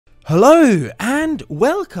Hello and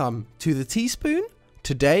welcome to the Teaspoon.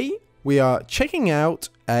 Today we are checking out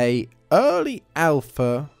a early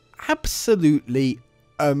alpha, absolutely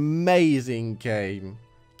amazing game,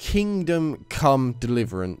 Kingdom Come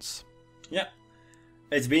Deliverance. Yeah,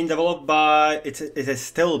 it's being developed by, it is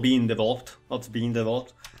still being developed, not being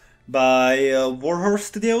developed, by Warhorse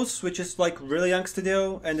Studios, which is like really young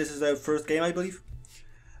studio, and this is their first game, I believe.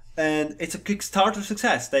 And it's a Kickstarter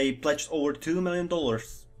success. They pledged over $2 million.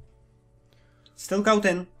 Still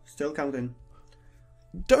counting, still counting.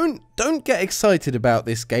 Don't get excited about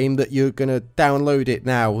this game that you're gonna download it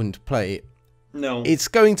now and play it. No. It's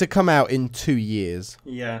going to come out in 2 years.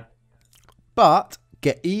 Yeah. But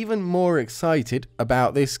get even more excited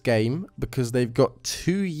about this game because they've got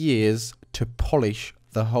 2 years to polish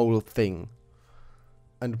the whole thing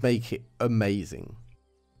and make it amazing.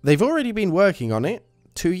 They've already been working on it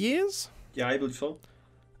 2 years? Yeah, I believe so.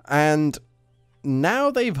 And now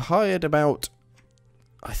they've hired about,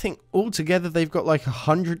 I think altogether they've got like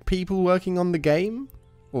 100 people working on the game,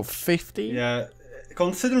 or 50. Yeah,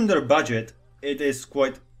 considering their budget, it is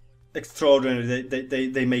quite extraordinary.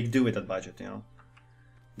 They make do with that budget, you know.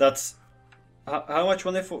 That's how much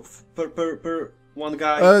money per one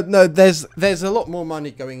guy? No, there's a lot more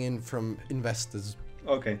money going in from investors.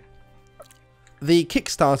 Okay. The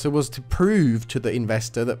Kickstarter was to prove to the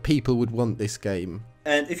investor that people would want this game.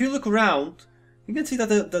 And if you look around, you can see that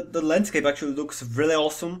the landscape actually looks really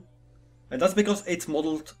awesome, and that's because it's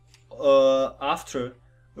modeled after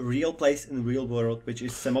a real place in the real world, which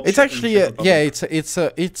is some. It's actually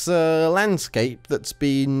it's a landscape that's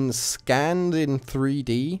been scanned in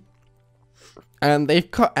 3D, and they've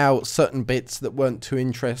cut out certain bits that weren't too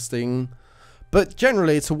interesting, but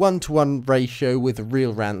generally it's a 1-to-1 ratio with a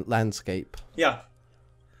real landscape. Yeah,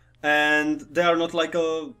 and they are not like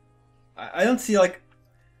a. I don't see like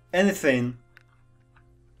anything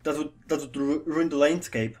that would ruin the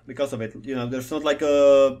landscape because of it. You know, there's not like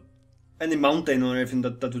any mountain or anything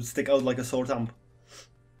that would stick out like a sore thumb.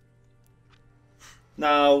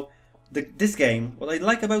 Now, this game, what I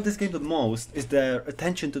like about this game the most is their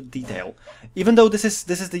attention to detail. Even though this is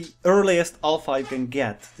the earliest alpha you can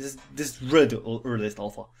get, this is really the earliest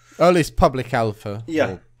alpha. Earliest public alpha.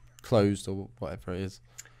 Yeah. Or closed or whatever it is.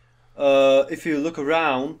 If you look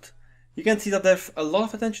around, you can see that there's a lot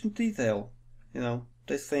of attention to detail. You know,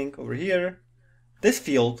 this thing over here, this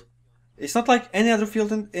field, it's not like any other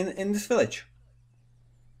field in this village.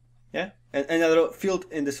 Yeah, and any other field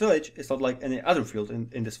in this village is not like any other field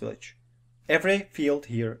in this village. Every field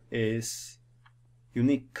here is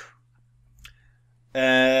unique.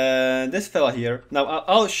 And this fella here, now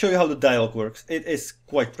I'll show you how the dialogue works. It is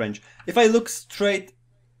quite strange. If I look straight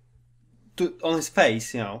on his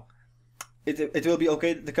face, you know, it will be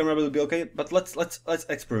okay. The camera will be okay. But let's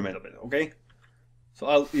experiment a bit, okay? So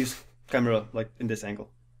I'll use camera like in this angle.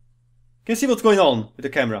 Can you see what's going on with the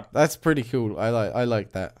camera? That's pretty cool. I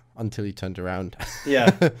like that until he turned around. Yeah.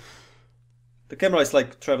 The camera is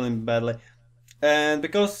like traveling badly. And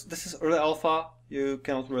because this is early alpha, you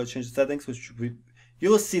cannot really change the settings, you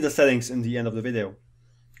will see the settings in the end of the video.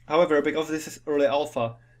 However, because this is early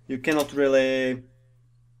alpha, you cannot really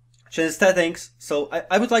change the settings. So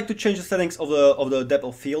I would like to change the settings of the depth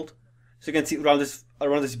of field. So you can see around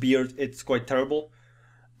this beard, it's quite terrible.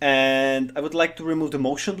 And I would like to remove the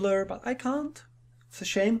motion blur, but I can't. It's a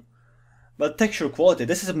shame. But texture quality,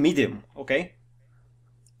 this is a medium, okay?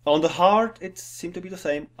 On the hard, it seemed to be the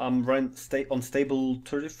same. I'm running on stable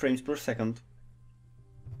 30 frames per second.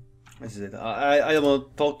 This is it. I don't want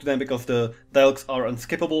to talk to them because the dialogues are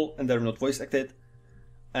unskippable and they're not voice acted.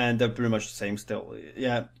 And they're pretty much the same still.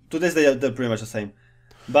 Yeah, to this day they're pretty much the same.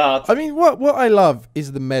 But I mean, what I love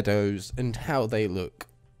is the meadows and how they look.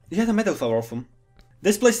 Yeah, the meadows are awesome.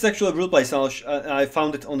 This place is actually a real place. I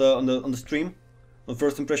found it on the stream, on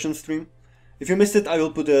First Impression stream. If you missed it, I will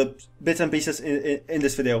put the bits and pieces in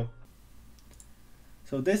this video.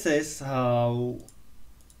 So this is how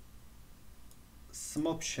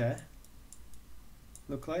Smopshe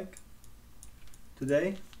look like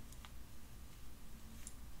today.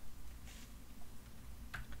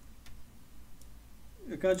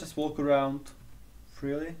 You can just walk around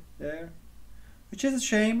freely there, which is a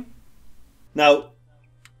shame. Now,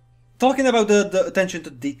 talking about the attention to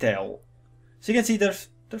detail, so you can see there's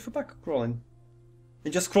a bug crawling. It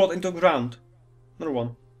just crawled into the ground. Another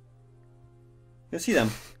one. You see them?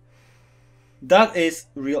 That is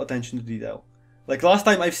real attention to detail. Like last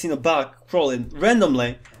time I've seen a bug crawling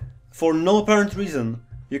randomly for no apparent reason.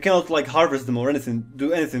 You cannot like harvest them or anything,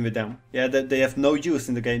 do anything with them. Yeah, they have no use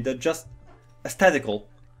in the game. They're just aesthetical.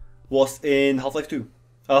 Was in Half-Life 2.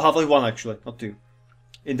 Half-Life 1 actually, not 2.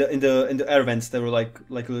 in the air vents. They were like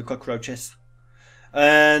little cockroaches.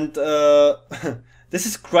 And this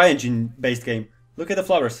is CryEngine based game. Look at the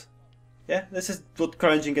flowers. Yeah, this is what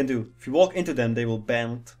CryEngine can do. If you walk into them, they will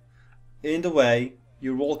bend in the way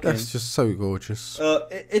you're walking. That's just so gorgeous.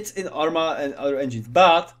 It's in Arma and other engines,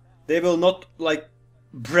 but they will not like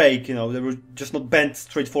break. You know, they will just not bend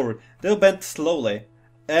straight forward. They'll bend slowly,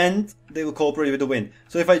 and they will cooperate with the wind.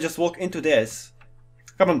 So if I just walk into this,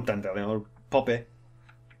 come on, Dandelion or Poppy.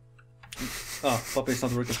 Poppy is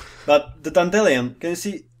not working. But the Dandelion, can you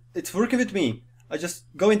see? It's working with me. I just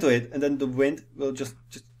go into it, and then the wind will just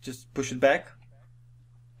push it back.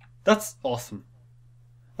 That's awesome.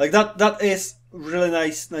 Like that is really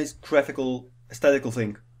nice graphical, aesthetical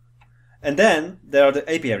thing. And then there are the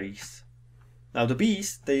apiaries. Now the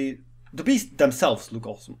bees themselves look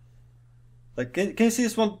awesome. Like can you see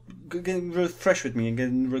this one getting really fresh with me and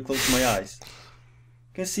getting really close to my eyes?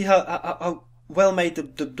 Can you see how well made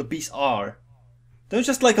the bees are? They're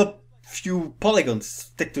just like a few polygons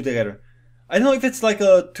stick together. I don't know if it's like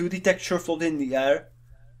a 2D texture floating in the air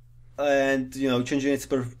and, you know, changing its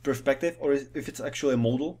perspective, or if it's actually a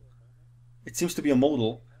model. It seems to be a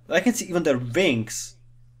model. But I can see even their wings.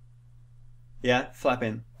 Yeah,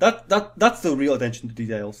 flapping. That's the real attention to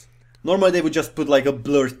details. Normally they would just put like a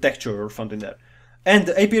blurred texture or something there. And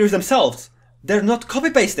the apiaries themselves, they're not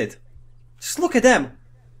copy-pasted. Just look at them.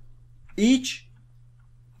 Each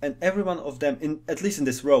and every one of them, at least in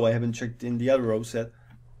this row, I haven't checked in the other rows yet,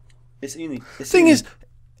 is unique. The thing is,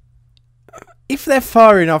 if they're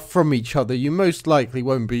far enough from each other, you most likely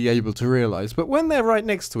won't be able to realise. But when they're right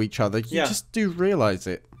next to each other, you just do realise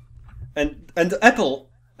it. And the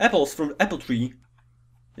apples from the apple tree,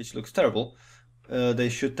 which looks terrible. They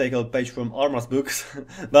should take a page from Arma's books,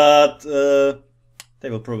 but they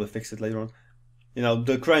will probably fix it later on. You know,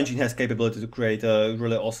 the CryEngine has capability to create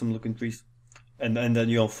really awesome looking trees, and then,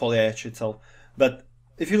 you know, foliage itself. But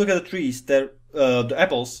if you look at the trees, they're the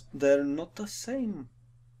apples, they're not the same.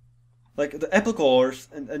 Like the apple cores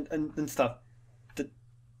and stuff,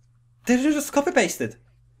 they're just copy pasted.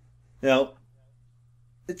 You know,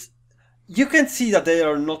 you can see that they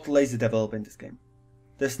are not lazy developing this game.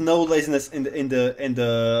 There's no laziness in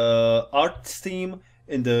the art team,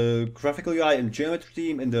 in the graphical UI, in the geometry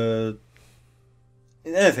team, in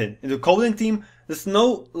anything, in the coding team. There's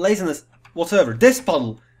no laziness whatsoever. This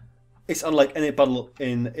puddle is unlike any puddle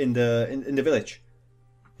in the village.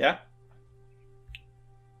 Yeah.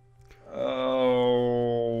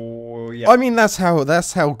 Oh yeah. I mean, that's how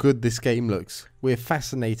good this game looks. We're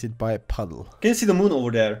fascinated by a puddle. Can you see the moon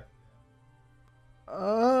over there?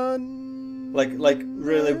 Like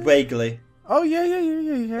really vaguely. Oh yeah,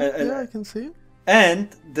 I can see it. And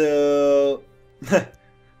the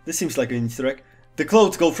this seems like an Easter egg. The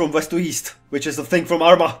clouds go from west to east, which is a thing from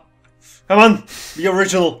Arma. Come on, the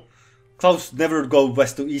original. Clouds never go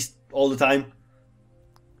west to east all the time.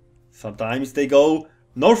 Sometimes they go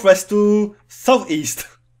northwest to southeast.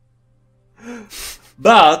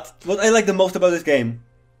 But what I like the most about this game,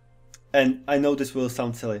 and I know this will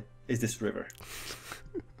sound silly, is this river.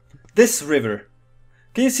 This river.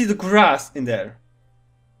 Can you see the grass in there?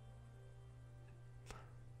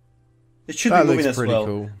 It should be moving as well.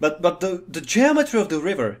 Cool. But the geometry of the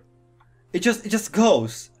river, it just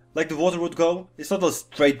goes like the water would go. It's not a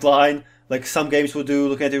straight line like some games would do.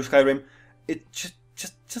 Looking at your Skyrim, it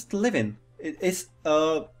just living. It is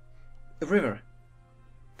a river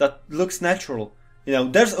that looks natural. You know,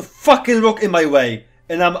 there's a fucking rock in my way,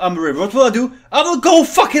 and I'm a river. What will I do? I will go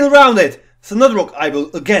fucking around it. It's another rock. I will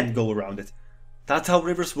again go around it. That's how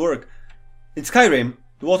rivers work. In Skyrim,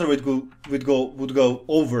 the water would go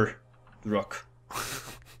over the rock.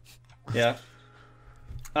 Yeah.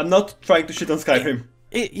 I'm not trying to shit on Skyrim.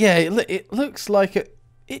 It looks like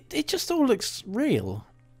it just all looks real.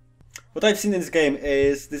 What I've seen in this game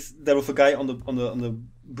is there was a guy on the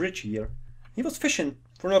bridge here. He was fishing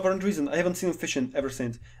for no apparent reason. I haven't seen him fishing ever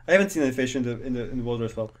since. I haven't seen any fish in the water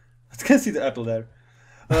as well. I can see the apple there.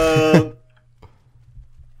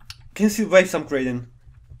 Can you see the waves I'm creating?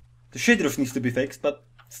 The shaders needs to be fixed, but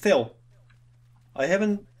still, I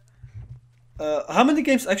haven't. How many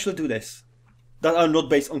games actually do this that are not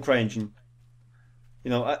based on CryEngine? You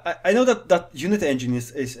know, I know that Unity engine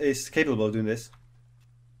is capable of doing this,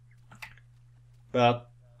 but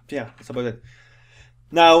yeah, that's about it.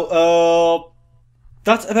 Now,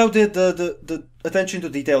 that's about the attention to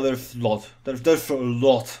detail. There's a lot. There's a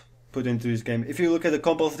lot put into this game. If you look at the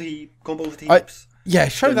compost heaps, yeah,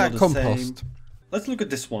 show that compost. Same. Let's look at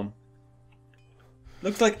this one.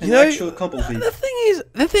 Looks like an actual compost heap.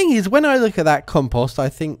 The thing is, when I look at that compost, I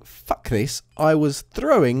think, fuck this. I was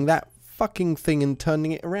throwing that fucking thing and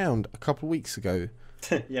turning it around a couple of weeks ago.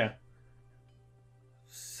 Yeah.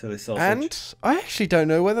 Silly sausage. And I actually don't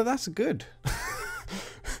know whether that's good.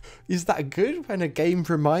 Is that good when a game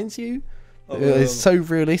reminds you it's so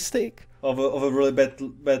realistic of a really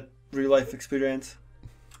bad real life experience?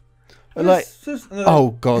 like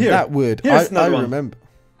oh god, here, that would I remember.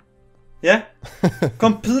 Yeah.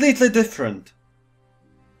 Completely different.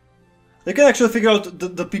 You can actually figure out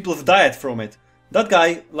the people's diet from it. That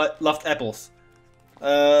guy loved apples.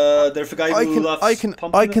 There's a guy who loves pumpkin.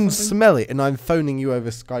 I can smell it, and I'm phoning you over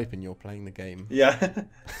Skype, and you're playing the game. Yeah.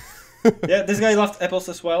 Yeah, this guy loved apples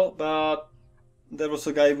as well, but there was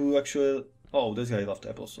a guy who actually... Oh, this guy loved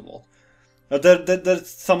apples a lot. There's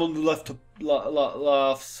someone who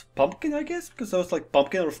loves pumpkin, I guess, because there was like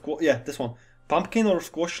pumpkin or squash... Yeah, this one. Pumpkin or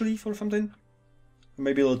squash leaf or something.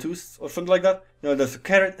 Maybe lettuce or something like that. You know, there's a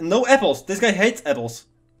carrot and no apples. This guy hates apples.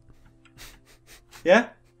 Yeah?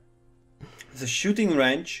 It's a shooting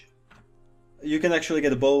range. You can actually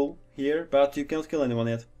get a bow here, but you cannot kill anyone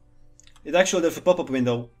yet. It actually, there's a pop-up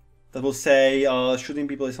window that will say shooting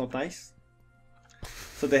people is not nice.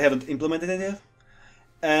 So they haven't implemented it yet.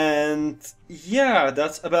 And yeah,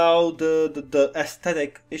 that's about the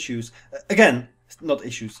aesthetic issues. Again, not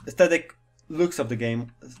issues. Aesthetic looks of the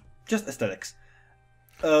game. Just aesthetics.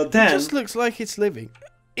 Then it just looks like it's living.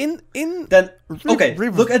 Okay,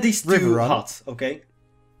 look at these two huts, okay?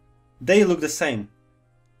 They look the same.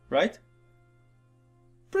 Right?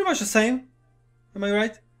 Pretty much the same. Am I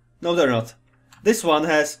right? No, they're not. This one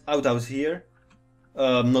has outhouse here.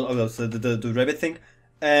 Not outhouse, the rabbit thing.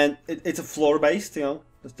 And it's a floor based, you know.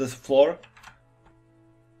 There's a floor.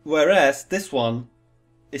 Whereas this one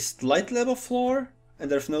is slightly above floor. And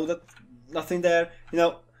there's nothing there. You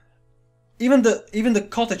know, even the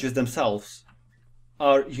cottages themselves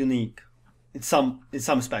are unique in some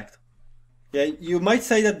aspect. Yeah, you might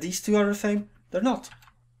say that these two are the same. They're not.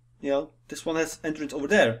 You know, this one has entrance over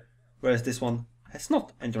there, whereas this one has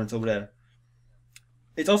not entrance over there.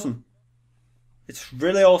 It's awesome. It's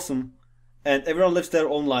really awesome. And everyone lives their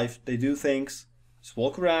own life. They do things. Just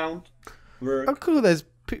walk around. Work. Oh, cool. There's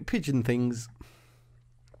pigeon things.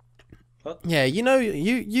 What? Yeah, you know,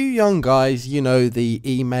 you young guys, you know, the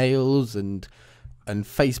emails and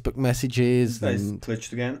Facebook messages. This and guy's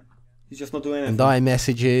glitched again. He's just not doing anything. And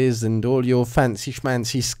iMessages and all your fancy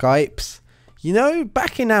schmancy Skypes. You know,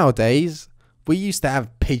 back in our days, we used to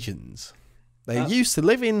have pigeons. They used to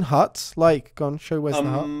live in huts. Like, go on, show where's the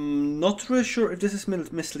hut. I'm not really sure if this is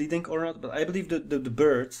misleading or not, but I believe the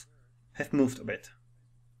birds have moved a bit.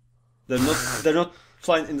 They're not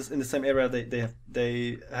flying in the same area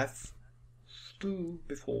they have flew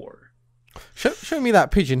before. Show me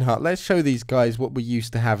that pigeon hut. Let's show these guys what we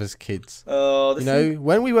used to have as kids. You know,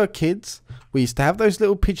 when we were kids, we used to have those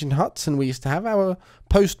little pigeon huts, and we used to have our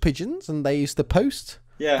post pigeons, and they used to post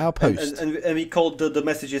our post. And we called the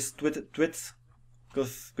messages twits,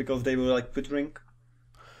 because they were like twittering.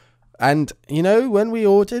 And you know, when we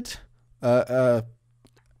ordered a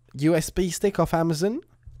USB stick off Amazon,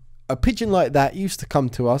 a pigeon like that used to come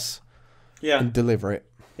to us, and deliver it.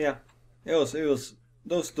 Yeah, it was.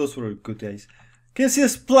 Those were good days. Can you see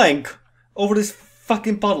us plank over this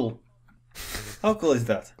fucking puddle? How cool is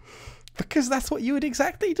that? Because that's what you would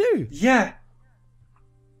exactly do. Yeah.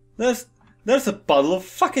 There's a puddle.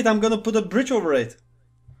 Fuck it, I'm gonna put a bridge over it.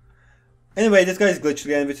 Anyway, this guy is glitched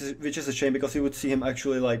again, which is a shame, because you would see him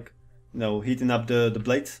actually, like, you know, heating up the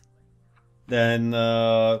blades, then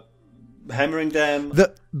hammering them.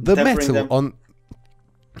 The metal them. on.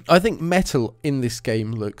 I think metal in this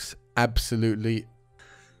game looks absolutely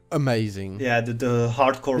amazing. Yeah, the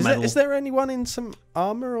hardcore metal. Is there anyone in some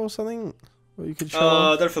armor or something what you could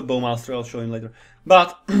show? There's a bowmaster. I'll show him later.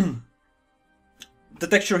 But the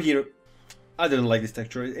texture here, I didn't like this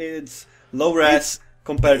texture. It's low res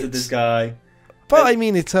compared to this guy. But I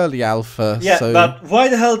mean, it's early alpha. Yeah, so... but why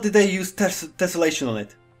the hell did they use tessellation on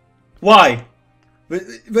it? Why?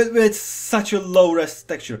 With such a low res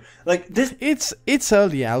texture, like this. It's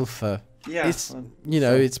early alpha. Yeah, it's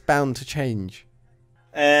it's bound to change.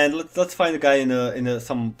 And let's find a guy in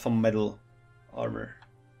some metal armor.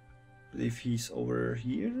 I believe he's over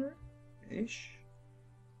here ish.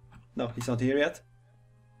 No, he's not here yet.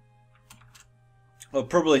 Oh,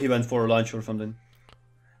 probably he went for lunch or something.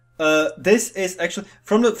 This is actually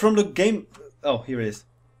from the game. Oh, here it is.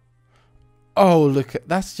 Oh, look,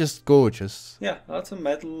 that's just gorgeous. Yeah, that's a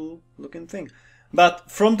metal looking thing.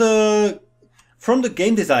 But from the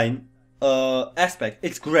game design aspect,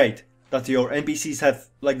 it's great that your NPCs have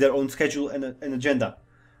like their own schedule and an agenda.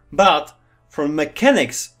 But from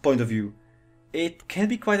mechanics point of view, it can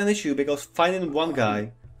be quite an issue, because finding one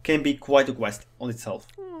guy can be quite a quest on itself.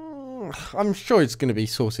 I'm sure it's going to be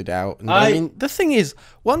sorted out. And I mean, the thing is,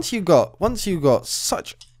 once you got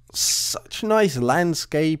such nice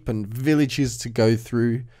landscape and villages to go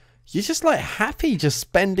through, you're just like happy just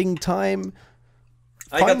spending time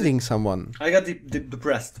finding someone. I got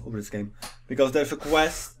depressed over this game because there's a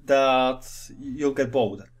quest that you'll get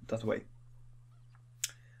bored that way.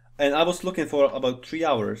 And I was looking for about 3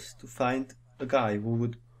 hours to find a guy who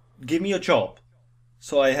would give me a job.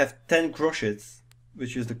 So I have 10 groshets,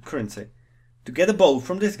 which is the currency, to get a bow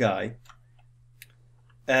from this guy.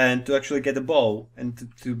 And to actually get a bow and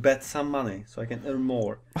to bet some money so I can earn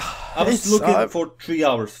more. I was looking for 3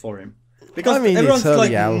 hours for him. Because everyone's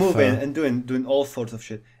like moving and doing all sorts of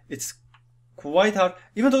shit. It's quite hard,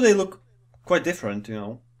 even though they look quite different, you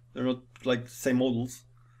know. They're not like the same models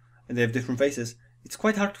and they have different faces. It's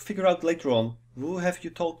quite hard to figure out later on who have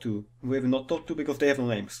you talked to, who have you not talked to because they have no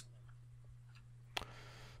names.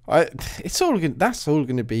 That's all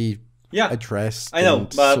going to be addressed. I know,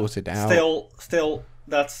 and but sorted out. Still,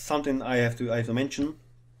 that's something I have to mention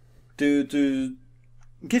to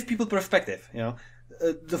give people perspective. You know,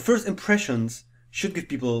 the first impressions should give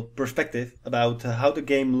people perspective about how the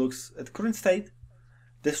game looks at the current state.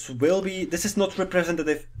 This is not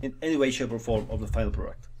representative in any way, shape, or form of the final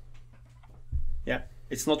product. Yeah,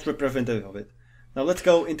 it's not representative of it. Now let's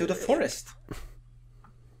go into the forest.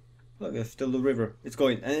 Look, it's still the river. It's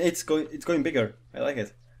going bigger. I like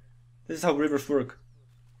it. This is how rivers work.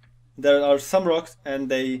 There are some rocks, and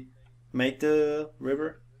they make the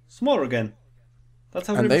river smaller again. That's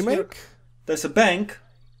how rivers work. There's a bank,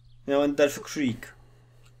 you know, and there's a creek.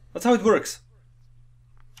 That's how it works.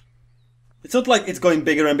 It's not like it's going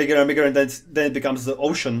bigger and bigger and bigger, and then it becomes the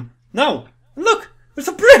ocean. No, look, there's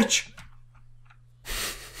a bridge.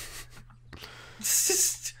 It's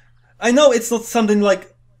just, I know it's not something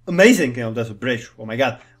like amazing, you know, there's a bridge, oh my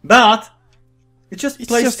god, but it's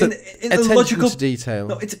placed in a logical detail.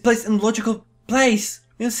 No, it's placed in a logical place.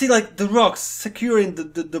 You see, like the rocks securing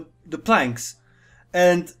the planks,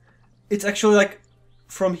 and it's actually like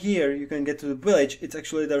from here you can get to the village. It's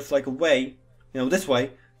actually there's like a way, you know, this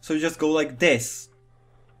way. So you just go like this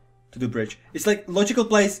to the bridge. It's like logical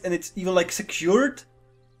place, and it's even like secured.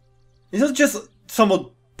 It's not just someone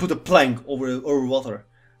put a plank over water.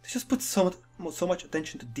 They just put so much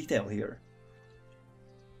attention to detail here.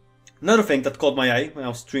 Another thing that caught my eye when I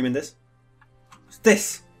was streaming this was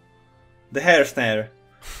this. The hair snare.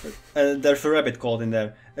 And there's a rabbit caught in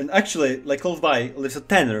there. And actually, like close by, lives a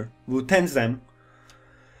tanner who tends them.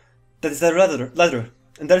 That is their ladder.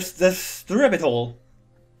 And there's the rabbit hole.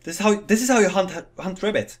 This is how you hunt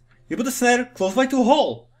rabbit. You put a snare close by to a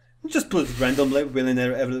hole. You just put it randomly, willing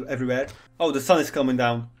everywhere. Oh, the sun is coming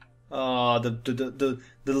down. Ah, the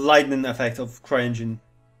lightning effect of CryEngine.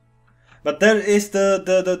 But there is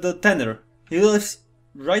the tanner. He lives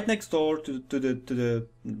right next door to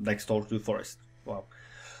the forest. Wow.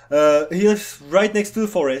 He lives right next to the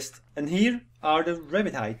forest, and here are the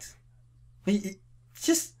rabbit hides. He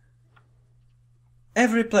just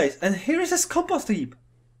every place, and here is his compost heap.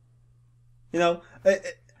 You know,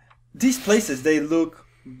 these places, they look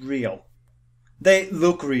real. They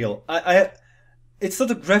look real. It's not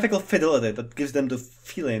the graphical fidelity that gives them the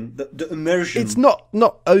feeling, the immersion. It's not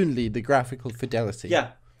only the graphical fidelity.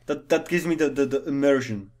 Yeah, that gives me the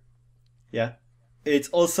immersion. Yeah, it's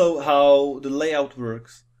also how the layout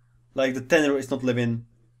works. Like the tanner is not living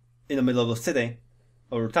in the middle of the city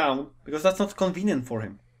or town because that's not convenient for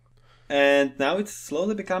him. And now it's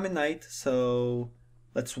slowly becoming night, so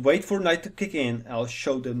let's wait for night to kick in. I'll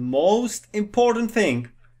show the most important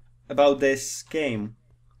thing about this game.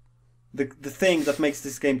 The thing that makes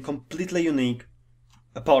this game completely unique,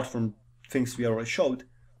 apart from things we already showed.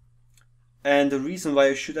 And the reason why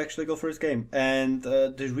you should actually go for this game. And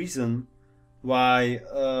the reason why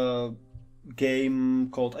a game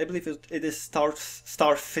called, I believe it is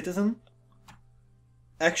Star Citizen,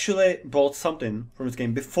 actually bought something from this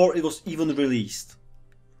game before it was even released.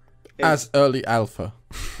 As early alpha.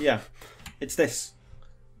 Yeah, it's this.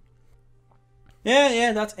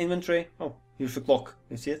 Yeah, that's inventory. Oh, here's the clock.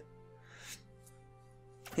 You see it?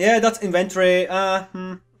 Yeah, that's inventory.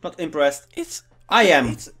 Not impressed. I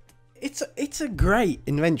am. It's a great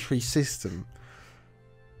inventory system.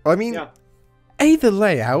 I mean, yeah. The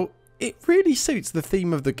layout, it really suits the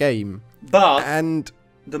theme of the game. But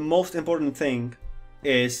the most important thing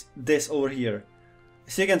is this over here.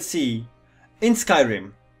 So you can see in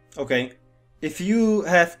Skyrim, okay, if you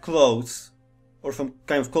have clothes or some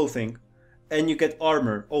kind of clothing and you get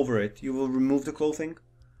armor over it, you will remove the clothing.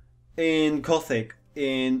 In Gothic,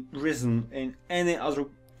 in Risen, in any other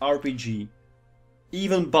RPG,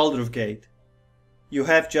 even Baldur's Gate, you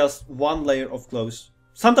have just one layer of clothes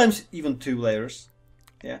sometimes even 2 layers.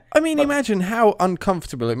 Yeah. I mean, But- imagine how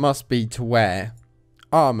uncomfortable it must be to wear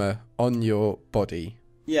armor on your body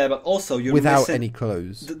Yeah, but also you're without missing any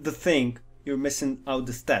clothes. the thing. You're missing out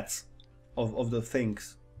the stats of the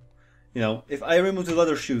things. You know, if I remove the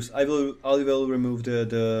leather shoes, I will remove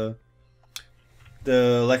the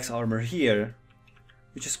legs armor here,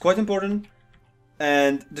 which is quite important.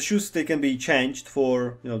 And the shoes, they can be changed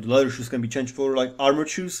for, you know, the leather shoes can be changed for like armored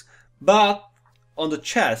shoes. But on the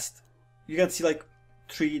chest, you can see like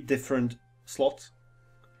 3 different slots,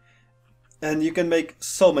 and you can make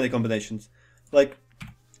so many combinations. Like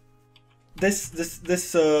this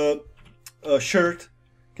shirt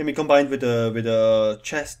can be combined with a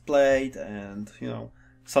chest plate and, you know,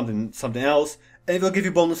 something else, and it will give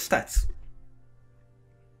you bonus stats.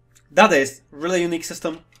 That is really unique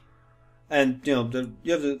system. And, you know,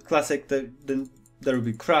 you have the classic. Then there will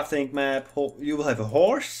be crafting map. You will have a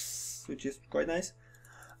horse, which is quite nice,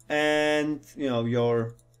 and, you know,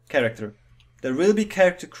 your character. There will be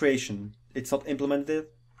character creation. It's not implemented.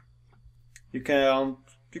 You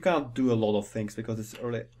can't do a lot of things because it's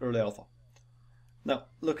early alpha. Now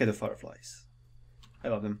look at the fireflies. I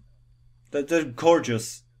love them. They're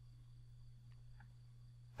gorgeous.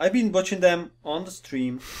 I've been watching them on the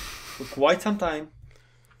stream for quite some time,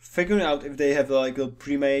 figuring out if they have like a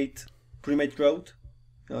pre-made route.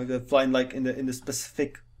 You know, they're flying like in the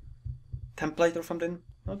specific template or something.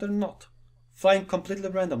 No, they're not. Flying completely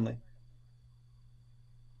randomly.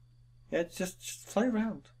 Yeah, just fly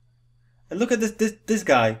around. And look at this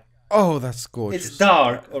guy. Oh, that's gorgeous. It's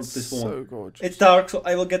dark, or this so one. gorgeous. It's dark, so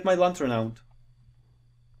I will get my lantern out.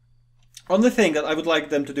 Only thing that I would like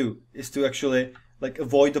them to do is to actually like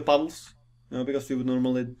avoid the puddles, you know, because you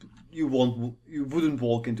wouldn't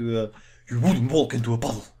walk into a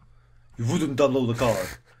puddle. You wouldn't download a car.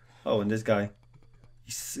 Oh, and this guy,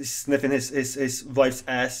 he's sniffing his wife's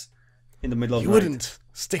ass in the middle of the night. You wouldn't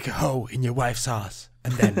stick a hoe in your wife's ass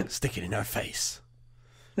and then stick it in her face.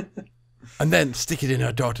 And then stick it in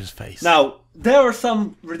her daughter's face. Now, there are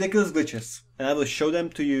some ridiculous glitches, and I will show them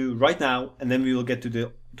to you right now, and then we will get to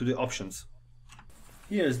the options.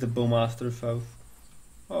 Here's the Bowmaster foe.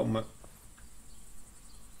 Oh my.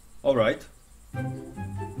 Alright.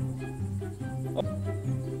 Oh.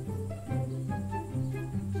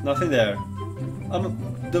 Nothing there.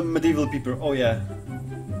 I'm the medieval peeper. Oh yeah.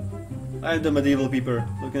 I'm the medieval peeper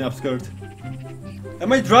looking upskirt.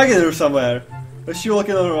 Am I dragging her somewhere? Or is she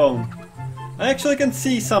walking on her own? I actually can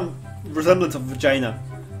see some resemblance of vagina.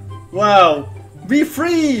 Wow! Be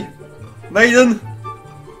free! Maiden!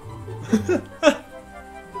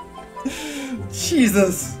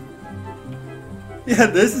 Jesus! Yeah,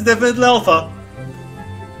 this is definitely alpha.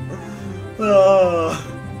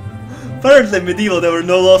 Apparently in medieval there were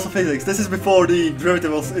no laws of physics. This is before the gravity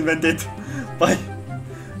was invented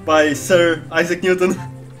by Sir Isaac Newton.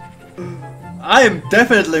 I am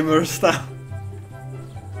definitely immersed now.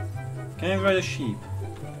 Can I ride a sheep?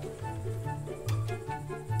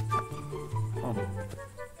 Oh,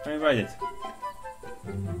 can I ride it?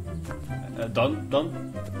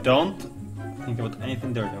 Don't think about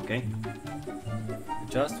anything dirty, okay? I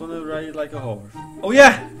just want to ride it like a horse. Oh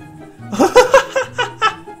yeah!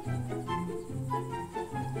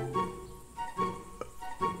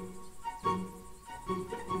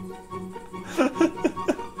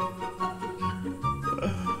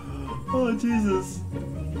 Oh Jesus!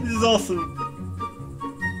 This is awesome!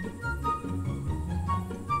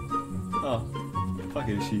 Oh,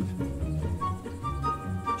 fucking sheep.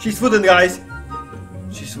 She's wooden, guys!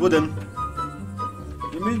 She's wooden.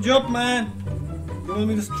 Give me a job, man! Do you want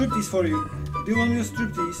me to strip these for you? Do you want me to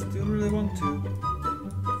strip these? Do you really want to?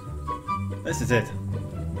 This is it.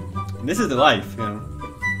 And this is the life, you know.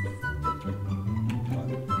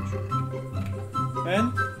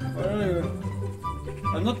 Man, where are you?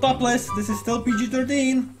 I'm not topless, this is still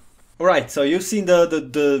PG-13. Alright, so you've seen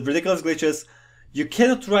the ridiculous glitches. You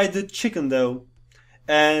cannot ride the chicken though.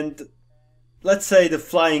 And let's say the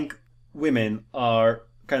flying women are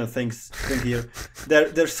kind of things here.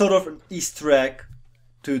 They're sort of an Easter egg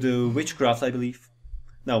to the witchcraft, I believe.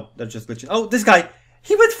 No, they're just glitching. Oh, this guy!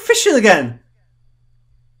 He went fishing again!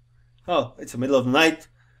 Oh, it's the middle of the night.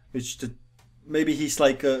 Maybe he's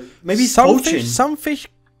like, maybe he's poaching. Some fish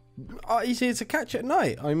are easier to catch at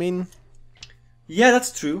night. I mean, yeah,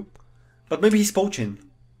 that's true. But maybe he's poaching.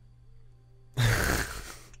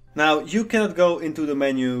 Now, you cannot go into the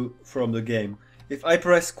menu from the game. If I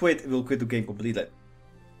press quit, it will quit the game completely.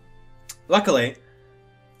 Luckily,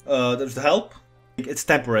 there's the help. It's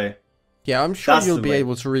temporary. yeah, I'm sure That's you'll the be way.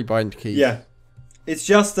 able to rebind keys. Yeah. It's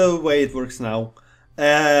just the way it works now.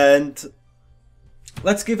 And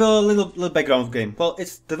let's give a little background of the game. Well,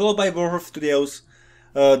 it's developed by Warhorse Studios.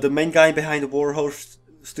 The main guy behind the Warhorse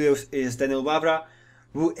Studios is Daniel Wawra,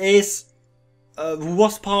 who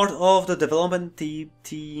was part of the development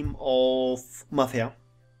team of Mafia,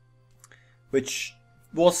 which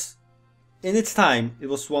was, in its time, it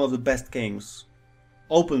was one of the best games,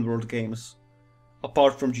 open world games,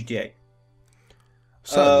 apart from GTA.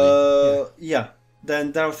 Certainly. Yeah.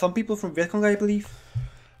 Then there are some people from Vietcong, I believe.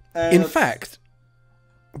 In fact,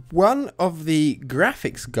 one of the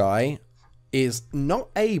graphics guy is not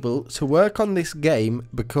able to work on this game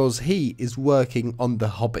because he is working on The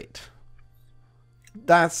Hobbit.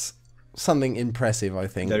 That's something impressive, I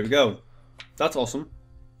think. There we go. That's awesome.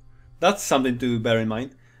 That's something to bear in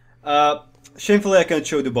mind. Shamefully, I can't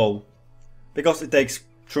show the bow because it takes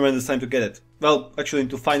tremendous time to get it. Well, actually,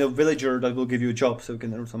 to find a villager that will give you a job so you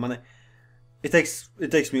can earn some money. It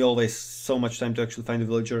takes me always so much time to actually find a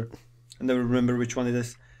villager. I never remember which one it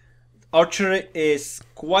is. Archery is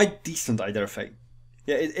quite decent, I dare say.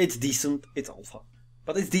 Yeah, it's decent. It's alpha,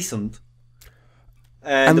 but it's decent.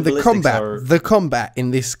 And the combat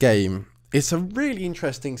in this game, it's a really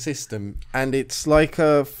interesting system, and it's like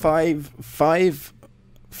a five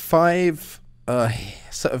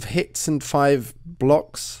sort of hits and 5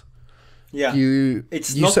 blocks. Yeah,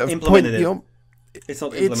 it's not implemented. It's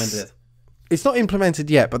not implemented yet. It's not implemented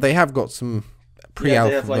yet, but they have got some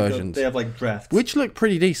pre-alpha versions. They have like drafts, which look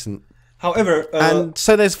pretty decent. However, and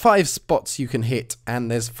so there's 5 spots you can hit,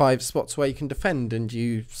 and there's 5 spots where you can defend, and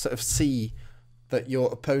you sort of see that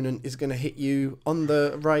your opponent is going to hit you on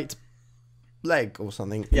the right leg or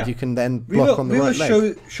something. Yeah. And you can then block on the right leg. We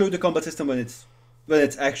will show the combat system when it's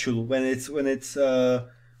actually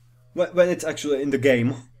in the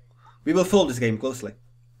game. We will follow this game closely.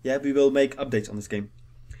 Yeah, we will make updates on this game.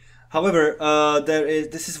 However,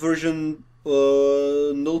 this is version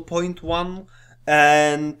 0.1,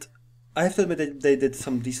 and I have to admit that they did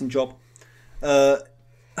some decent job.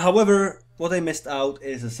 However, what I missed out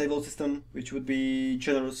is a save load system, which would be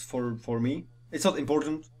generous for me. It's not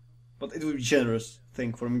important, but it would be generous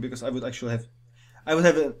thing for me because I would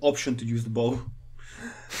have an option to use the bow,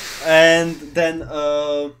 and then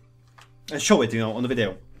and show it, on the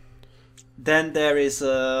video. Then there is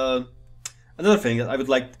another thing that I would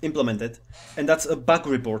like implemented, and that's a bug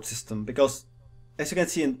report system. Because as you can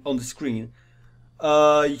see on the screen,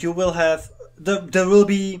 you will have there will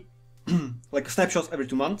be like snapshots every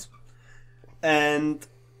 2 months, and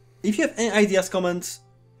if you have any ideas, comments,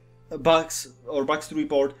 bugs to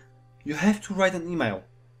report, you have to write an email.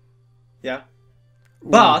 Yeah,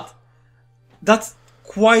 but that's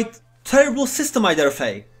quite terrible system, I dare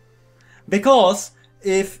say, because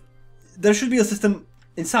if there should be a system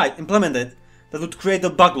inside implemented that would create the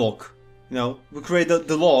bug log, would create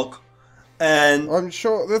the log. And I'm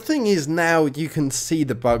sure the thing is now you can see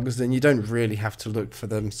the bugs and you don't really have to look for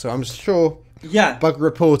them. So I'm sure bug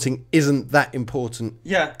reporting isn't that important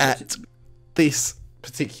at this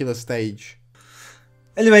particular stage.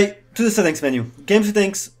 Anyway, to the settings menu. Game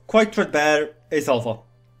settings, quite threadbare, it's alpha.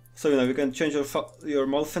 So you can change your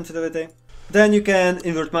mouse sensitivity. Then you can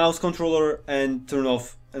invert mouse controller and turn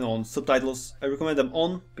off and on subtitles. I recommend them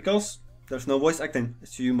on because there's no voice acting,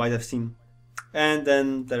 as you might have seen. And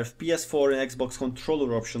then there's PS4 and Xbox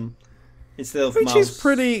controller option instead of mouse. Which is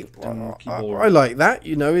pretty. I like that.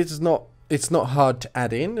 It's not hard to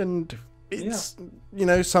add in, and it's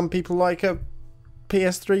some people like a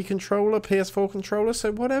PS3 controller, PS4 controller,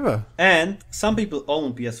 so whatever. And some people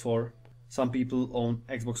own PS4, some people own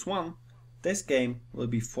Xbox One. This game will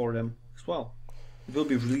be for them as well. It will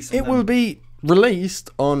be released. Will be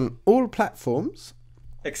released on all platforms.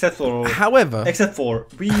 Except for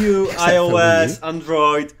Wii U, iOS,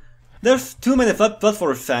 Android. There's too many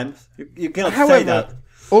platforms, Sam. You cannot say that.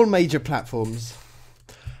 All major platforms.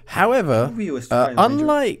 However,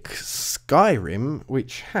 unlike Skyrim,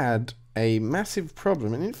 which had a massive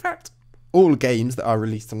problem, and in fact, all games that are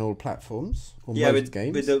released on all platforms, or most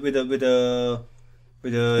games, with the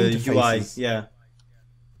UI, yeah.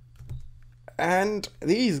 And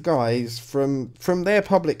these guys, from their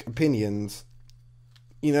public opinions,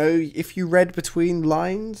 if you read between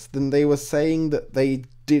lines, then they were saying that they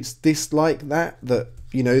did dislike that the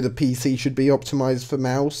PC should be optimized for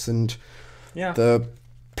mouse and the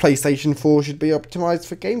PlayStation 4 should be optimized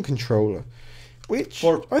for game controller, which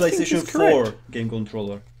for I think PlayStation is correct. 4 game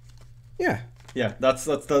controller. Yeah, that's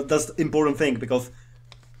the important thing, because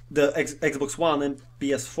the Xbox One and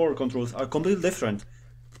PS4 controllers are completely different.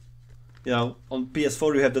 On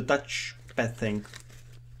PS4 you have the touchpad thing,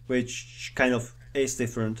 which kind of is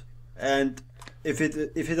different, and if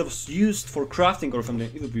it was used for crafting or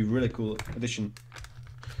something, it would be really cool addition.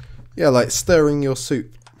 Yeah, like stirring your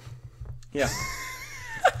soup. Yeah.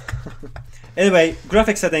 Anyway,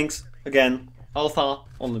 graphic settings, again, alpha,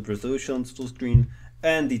 only resolutions, full screen,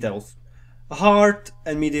 and details. Hard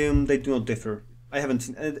and medium, they do not differ. I haven't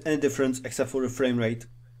seen any difference except for the frame rate.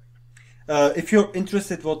 If you're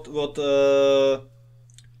interested what are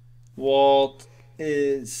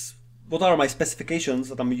my specifications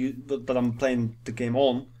that I'm playing the game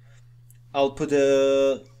on, I'll put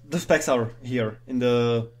the specs are here in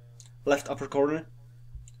the left upper corner.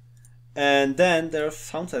 And then there are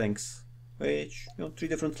sound settings, which, you know, 3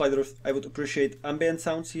 different sliders. I would appreciate ambient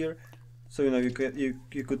sounds here, so you know you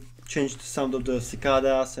could change the sound of the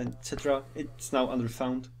cicadas and etc. It's now under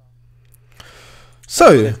sound.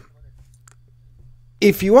 So,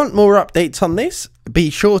 if you want more updates on this, be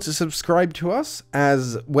sure to subscribe to us,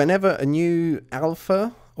 as whenever a new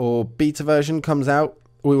alpha or beta version comes out,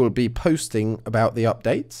 we will be posting about the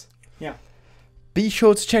updates. Yeah. Be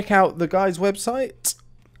sure to check out the guys' website.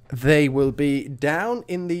 They will be down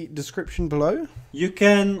in the description below. You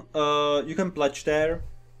can pledge there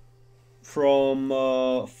from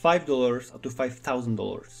 $5 up to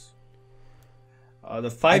 $5,000. The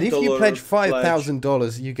 $5. And if you pledge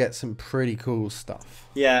 $5,000, you get some pretty cool stuff.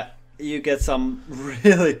 Yeah, you get some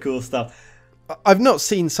really cool stuff. I've not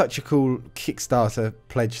seen such a cool Kickstarter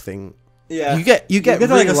pledge thing. Yeah, you get real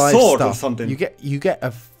like a life sword stuff. or something. You get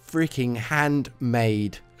a freaking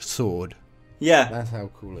handmade sword. Yeah, that's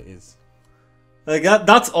how cool it is. Like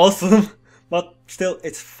that's awesome, but still,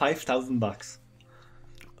 it's $5,000.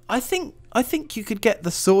 I think you could get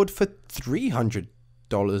the sword for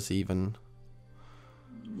 $300 even.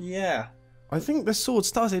 Yeah. I think the sword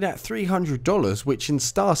started at $300, which in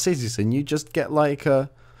Star Citizen you just get like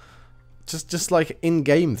a just like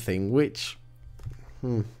in-game thing, which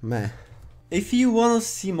meh. If you want to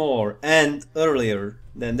see more and earlier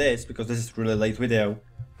than this, because this is really late video,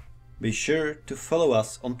 be sure to follow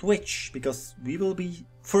us on Twitch, because we will be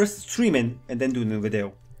first streaming and then doing a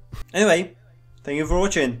video. Anyway, thank you for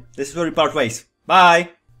watching. This is where we part ways. Bye!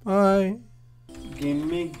 Bye!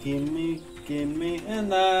 Gimme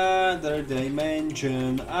another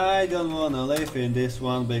dimension. I don't wanna live in this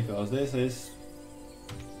one because this is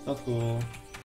not cool.